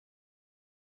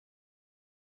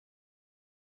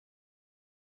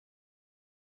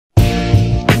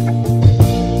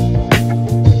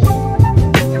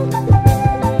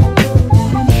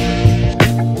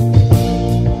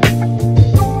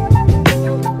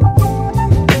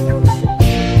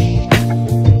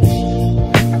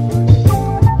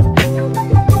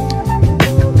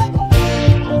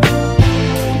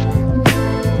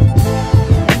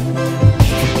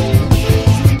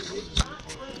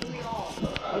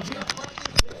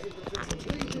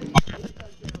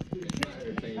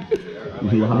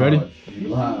You ready?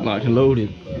 Locked and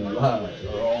loaded.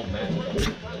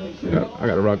 I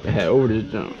gotta rock the hat over this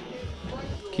jump.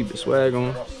 Keep the swag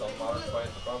on.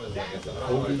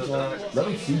 Let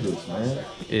me see this, man.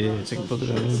 Yeah, take a photo of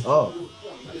that. Oh.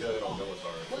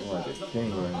 Like a king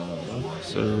right now.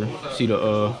 Sir, see the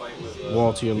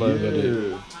wall to your left?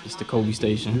 Yeah. It's the Kobe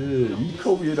station. Yeah, you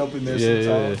Kobe it up in there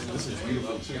Yeah, sometimes. This is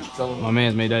beautiful too. My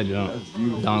man's made that jump.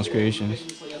 Don's Creations.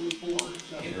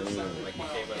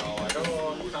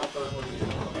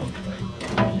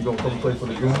 You gonna come play for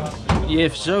the Goons? Yeah,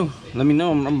 for sure. Let me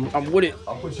know. I'm with it.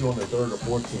 I'll put you on the 3rd or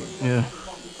 4th team. Yeah.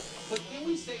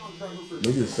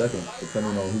 Maybe the 2nd,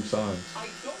 depending on who signs.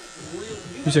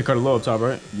 You said cut it low up top,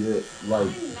 right? Yeah,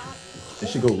 like it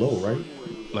should go low, right?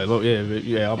 Like low, yeah,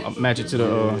 yeah. I'll match it to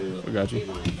the. I got you.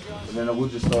 And then we'll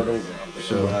just start over.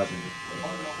 Sure. What happens.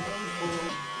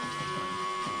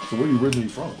 So where are you originally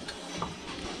from?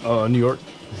 New York.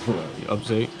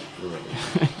 Upstate.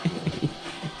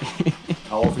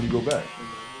 How often you go back?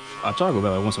 I try to go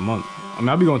back like once a month. I mean,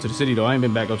 I'll be going to the city though. I ain't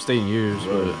been back upstate in years,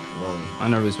 but I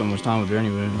never really spent much time up there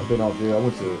anyway. I've been out there.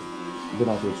 I've been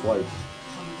out there twice.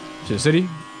 To the city?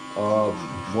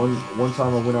 One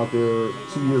time I went out there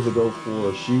 2 years ago for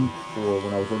a shoot for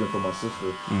when I was working for my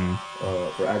sister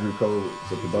for Agrico.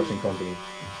 It's a production company.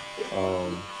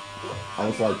 I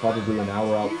was like probably an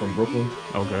hour out from Brooklyn.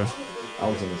 Okay. I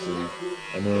was in the city,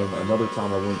 and then another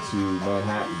time I went to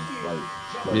Manhattan. Like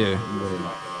yeah.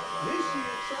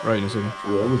 Right in the city.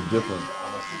 Yeah, it was different.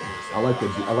 I like the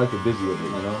busy of it,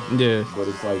 you know. Yeah. But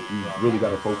it's like you really got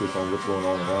to focus on what's going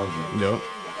on around you. Yep.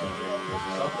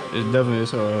 It's definitely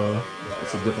it's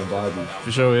a different vibe.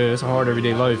 For sure, yeah. It's a hard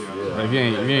everyday life. Yeah. Like if you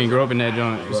ain't grow up in that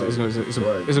joint,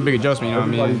 it's a big adjustment. You know what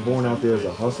I mean? Everybody's born out there as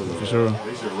a hustler. For sure.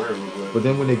 But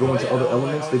then when they go into other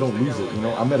elements, they don't lose it. You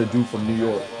know, I met a dude from New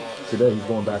York today. He's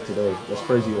going back today. That's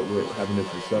crazy that we're having this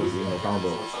discussion, you know,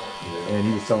 combo. And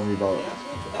he was telling me about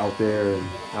out there and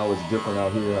how it's different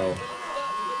out here. How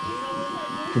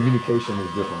communication is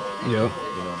different. Yeah.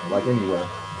 You know, like anywhere.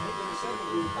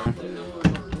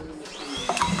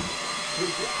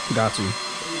 Got to.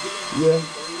 Yeah.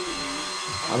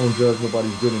 I don't judge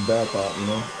nobody's good and bad thought, you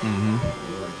know? Mm-hmm.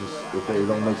 You know, just, if they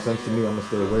don't make sense to me, I'm going to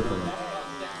stay away from them.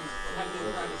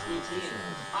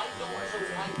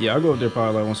 Yeah, I go up there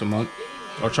probably like once a month.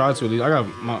 Or try to at least. I got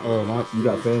my you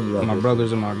got family out my there.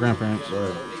 brothers and my grandparents.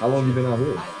 Right. How long you been out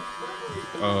here?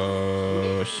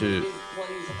 Shit.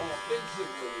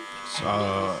 I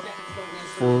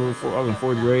was in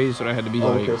 4th grade, so that had to be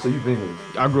like. Okay, so you've been here.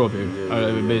 I grew up here.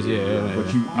 Yeah.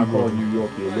 But you grew up in New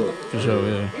York, your look. For sure,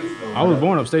 yeah. I was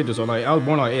born upstate though, so like I was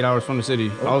born like 8 hours from the city.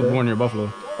 Okay. I was born near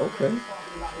Buffalo. Okay.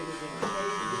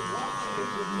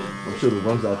 I'm sure the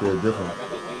runs out there are different.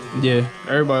 Yeah,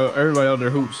 everybody out there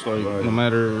hoops. Like no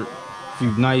matter if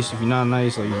you nice, if you're not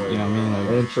nice, like you know what I mean. Like,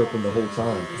 and tripping the whole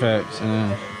time. Facts.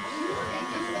 Yeah.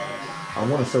 I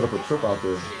want to set up a trip out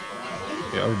there.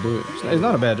 Yeah, I would do it. It's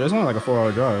not a bad drive. It's only like a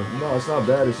 4-hour drive. No, it's not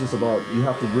bad. It's just about you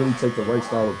have to really take the right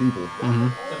style of people. Mm-hmm.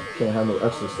 Can't have no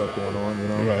extra stuff going on, you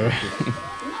know. Right.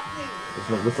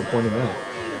 What's the point of that?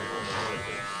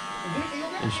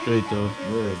 It's straight though.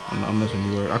 Yeah. I'm missing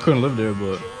New York. I couldn't live there,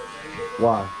 but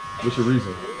why? What's your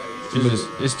reason?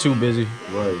 It's too busy.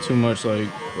 Right. Too much like.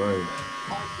 Right.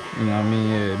 You know what I mean?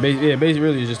 Yeah. Basically,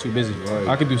 really, it's just too busy. Right.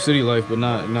 I could do city life, but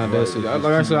not that city. Like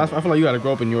I said, I feel like you got to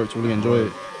grow up in New York to really enjoy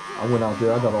it. I went out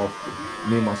there. I got off.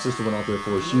 Me and my sister went out there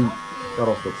for a shoot. Got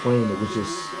off the plane. It was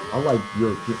just. I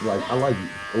like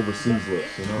overseas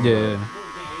looks, you know. Yeah.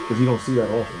 Because you don't see that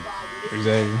often.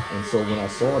 Exactly. And so when I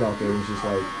saw it out there, it was just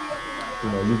like, you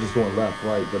know, you're just going left,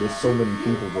 right, but it's so many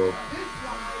people, bro.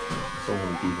 So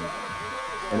many people.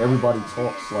 And everybody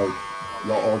talks like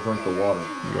y'all all drink the water.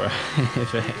 Right.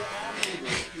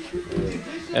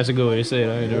 That's a good way to say it.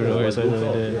 I ain't never know way to say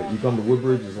that. Yeah. You come to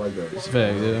Woodbridge, it's like that. It's a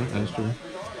fact, yeah, that's true.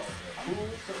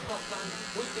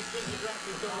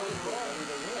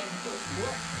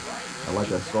 I like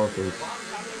that Scarface.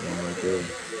 Yeah, right there.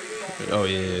 Oh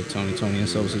yeah, Tony and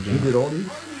Sosa. You did all these?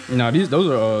 Nah, those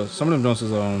are some of them joints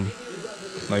is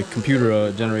like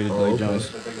computer generated like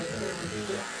joints.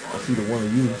 I see the one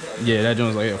of you. Yeah, that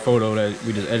joint's like a photo that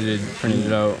we just edited, printed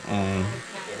it out.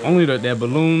 Only that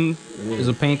balloon is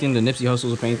a painting. The Nipsey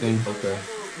Hussle's a painting. Okay.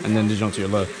 And then the joint to your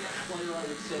left.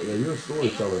 Yeah, you're a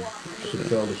storyteller. I could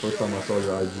tell the first time I saw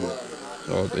your IG.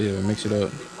 So yeah, mix it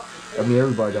up. I mean,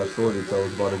 everybody got story to tell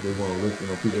us about it. They want to listen.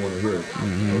 You know, people want to hear it.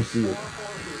 Mm-hmm. Or see it.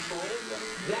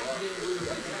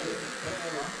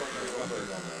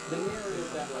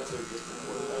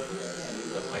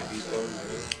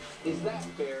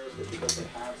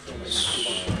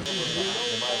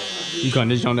 You cutting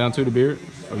this joint down to the beard?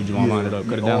 Or you just want to line it up?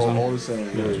 Cut it down some? All the same.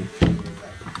 Yeah.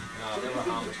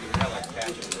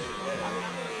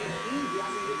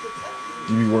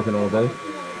 You be working all day?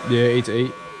 Yeah, 8 to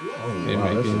 8. Oh,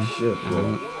 wow, that's a shift, bro.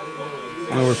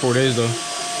 I only work 4 days though.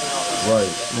 Right.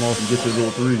 You get your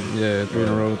little 3. Yeah, 3 in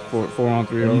a row. 4 on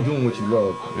 3 and off. You doing what you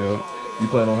love. Yeah. You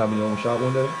plan on having your own shop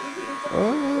one day?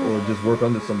 Or just work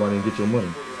under somebody and get your money?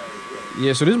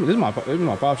 Yeah, so this is my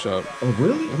pop shop. Oh,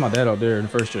 really? That's my dad out there in the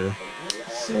first chair.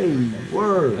 Say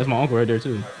word. That's my uncle right there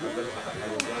too.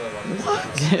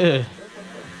 What? Yeah.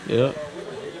 Yep.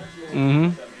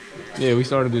 Yeah, we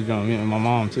started this joint. Me and my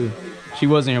mom too. She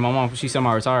wasn't here. My mom, she's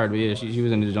semi-retired, but yeah, she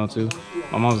was in the joint too.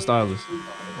 My mom's a stylist.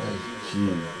 Gee.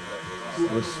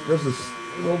 There's a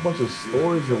whole bunch of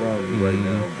stories around you right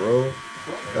now, bro.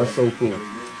 That's so cool.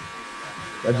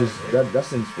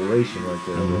 That's inspiration right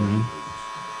there, bro.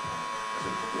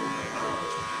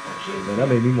 Man, that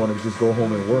made me want to just go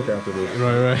home and work after this.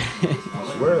 Right. I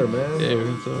swear, man. Yeah,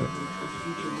 what's up?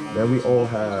 Man, we all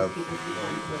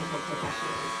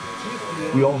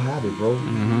have it, bro.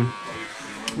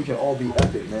 We can all be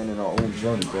epic, man, in our own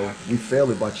journey, bro. We fail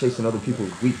it by chasing other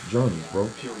people's weak journeys, bro.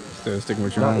 Still sticking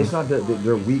with your own. It's not that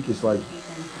they're weak. It's like,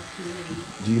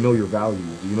 do you know your value?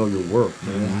 Do you know your worth,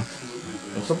 man?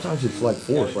 And sometimes it's like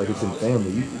forced, like it's in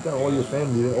family. You got all your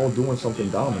family, they're all doing something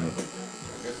dominant.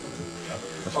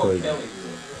 That's crazy.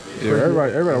 Yeah,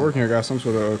 everybody working here got some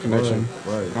sort of connection.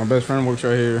 Right. My best friend works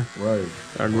right here. Right.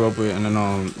 I grew up with, and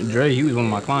then Dre, he was one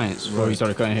of my clients before he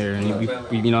started cutting hair, and we,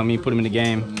 you know what I mean, put him in the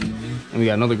game. And we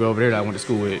got another girl over there that I went to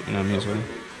school with, you know what I mean.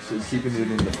 So it's keeping it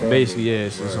in the family. Basically, yeah,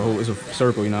 it's a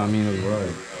circle, you know what I mean.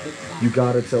 Right. You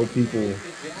gotta tell people,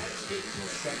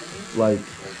 like,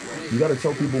 you gotta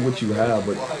tell people what you have,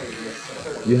 but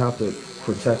you have to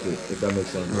protect it, if that makes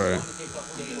sense. Right.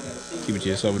 Keep it to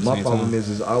yourself at the same time. My problem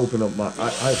is I open up I'll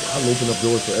open up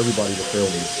doors for everybody to fail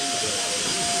me.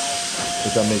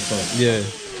 If that makes sense. Yeah.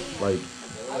 Like,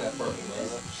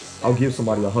 I'll give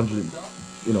somebody $100,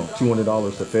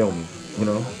 $200 to fail me, you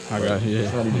know? I got you, yeah.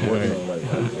 It's not even working on, like,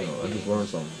 I just learned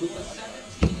something.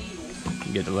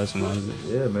 You get the lesson out of it.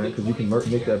 Yeah, man, because you can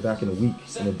make that back in a week,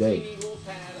 in a day,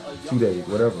 2 days,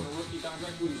 whatever.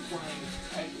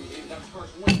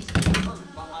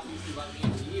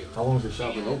 How long has the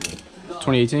shop been open?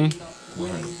 2018. Right.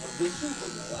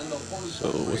 So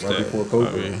what's right that? Before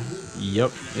COVID.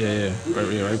 Yep. Yeah.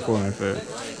 Right before my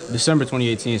December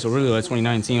 2018. So really, like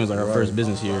 2019 was like our first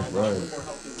business year. Right.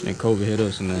 And COVID hit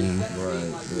us, and then.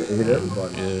 Right. It hit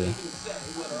everybody. Yeah.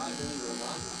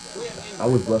 I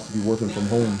was blessed to be working from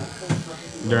home.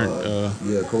 During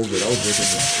yeah, COVID. I was working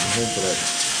from home for that.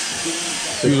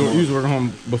 You was working home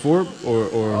before, or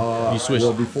you switched?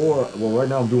 Well, right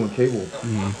now I'm doing cable,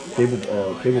 cable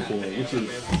pulling, which is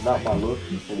not my look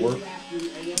for work,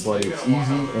 but it's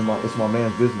easy and it's my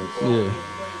man's business. Yeah.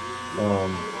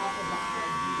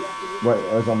 Right,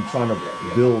 as I'm trying to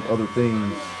build other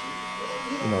things,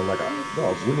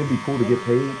 wouldn't it be cool to get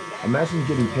paid? Imagine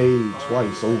getting paid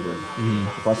twice over.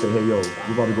 If I say, hey, yo,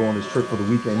 we're about to go on this trip for the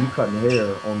weekend, you cutting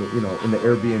hair on the, in the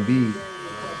Airbnb.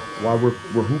 While we're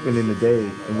hooping in the day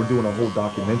and we're doing a whole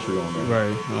documentary on it.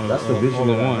 Right. That's the vision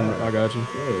of one. I got you.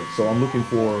 Yeah. So I'm looking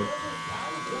for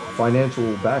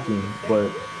financial backing,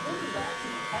 but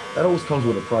that always comes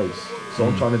with a price. So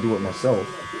I'm trying to do it myself.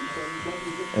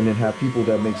 And then have people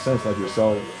that make sense like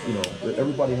yourself.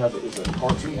 Everybody is a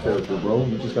cartoon character, bro.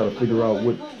 You just gotta figure out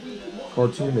what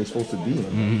cartoon they're supposed to be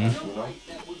in.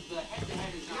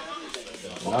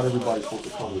 Not everybody's supposed to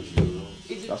come with you.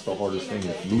 That's the hardest thing,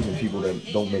 is losing people that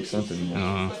don't make sense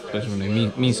anymore. Especially when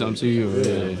they mean something to you,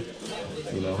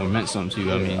 or meant something to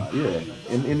you. I mean, yeah,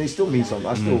 and they still mean something.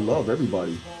 I still love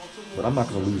everybody, but I'm not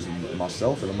gonna lose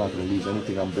myself, and I'm not gonna lose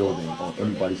anything I'm building on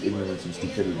anybody's ignorance and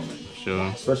stupidity. Sure.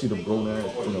 Especially the grown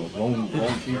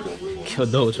people.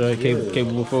 Adults, right?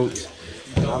 Capable folks.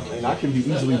 And I can be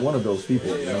easily one of those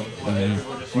people,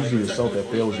 It's usually yourself that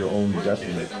fails your own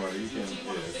destiny.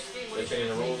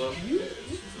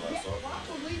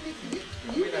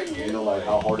 Like,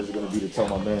 how hard is it gonna be to tell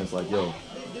my man, it's like, yo,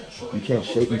 you can't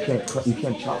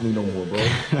chop me no more, bro.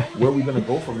 Where are we gonna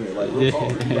go from here? Like,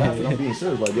 I'm being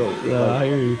serious. Like, yo, I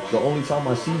hear you. The only time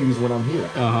I see you is when I'm here.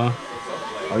 Uh-huh.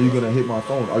 Are you gonna hit my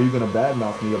phone? Are you gonna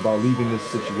badmouth me about leaving this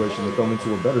situation to come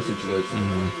into a better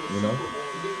situation?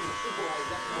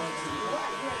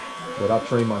 But I've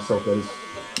trained myself that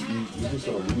you just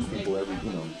gonna lose people you're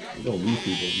gonna lose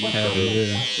people.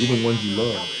 Even ones you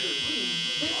love.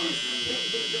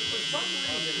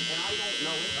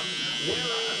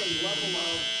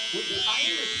 I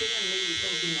understand maybe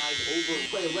thinking I've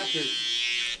overplayed a record.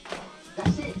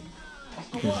 That's it. That's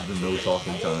the This is the no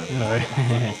talking time. All right.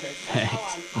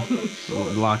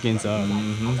 Lock in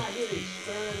time.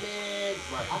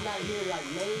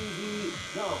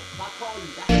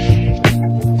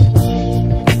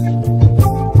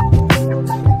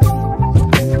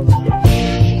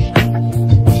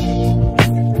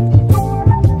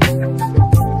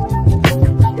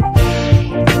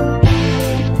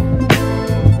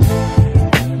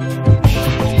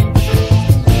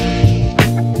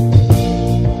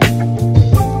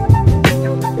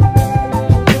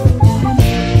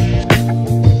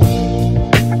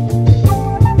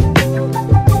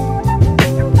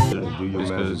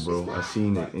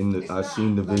 I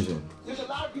seen the vision. That's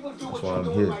why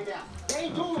I'm here.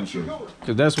 Appreciate it.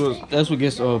 Cause that's what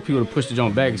gets people to push the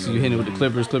jump back. So you hitting it with the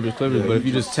clippers. But if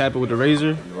you just tap it with the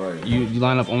razor, you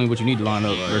line up only what you need to line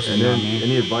up. Versus, and then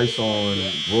any advice on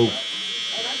growth?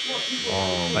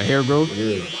 Like hair growth?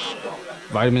 Yeah.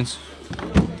 Vitamins.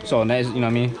 So you know what I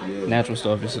mean? Yeah. Natural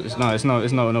stuff. It's not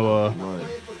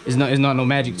no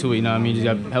magic to it. You know what I mean? You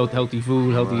got healthy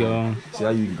food, healthy. See,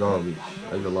 I eat garbage.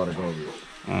 I eat a lot of garbage.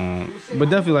 But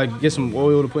definitely like get some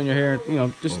oil to put in your hair. You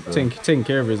know, just taking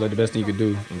care of it is like the best thing you could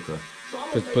do. Okay.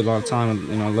 Put a lot of time and,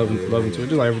 you know, love into it,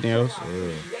 just like everything else.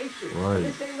 Yeah.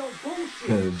 Right.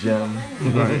 Gem.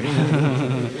 Right.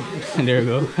 There we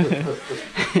go.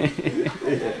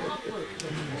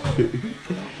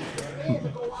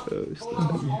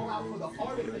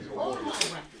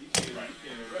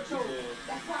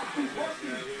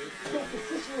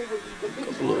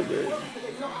 A little bit.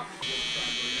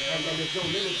 And then there's no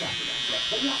limit to that.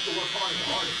 But you have to work hard and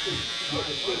hard to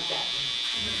get that.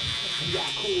 Yeah,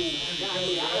 cool.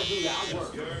 I don't do that.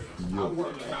 I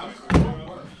work.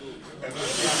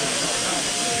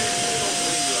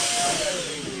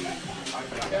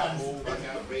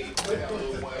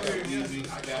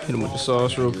 Hit him with the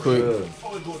sauce real quick.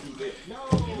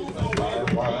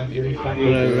 Here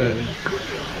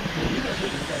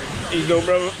you go,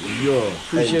 brother. Yo,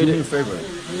 appreciate it. Do me a favor.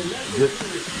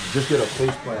 Just get a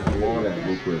face plant for all that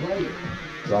real quick,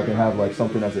 so I can have like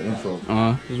something as an intro.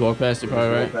 Just walk past it, probably,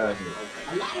 right? A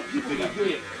lot of people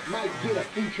might get a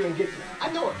feature and get.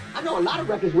 I know a lot of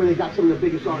records where they got some of the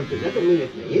biggest artists. That doesn't mean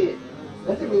it's the hit.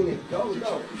 That doesn't mean it's go.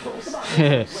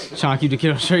 Yeah, trying to keep the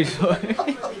kid on straight.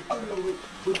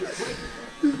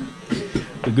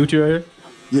 The Gucci right here?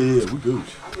 Yeah, we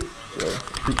Gucci.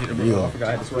 Appreciate it, bro. I forgot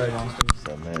I had the swag on.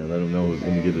 So, man, let them know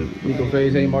when you get it. Meeko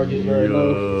Phase, hey, Marcus, you already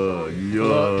know.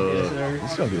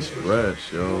 This gonna get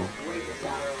fresh, yo.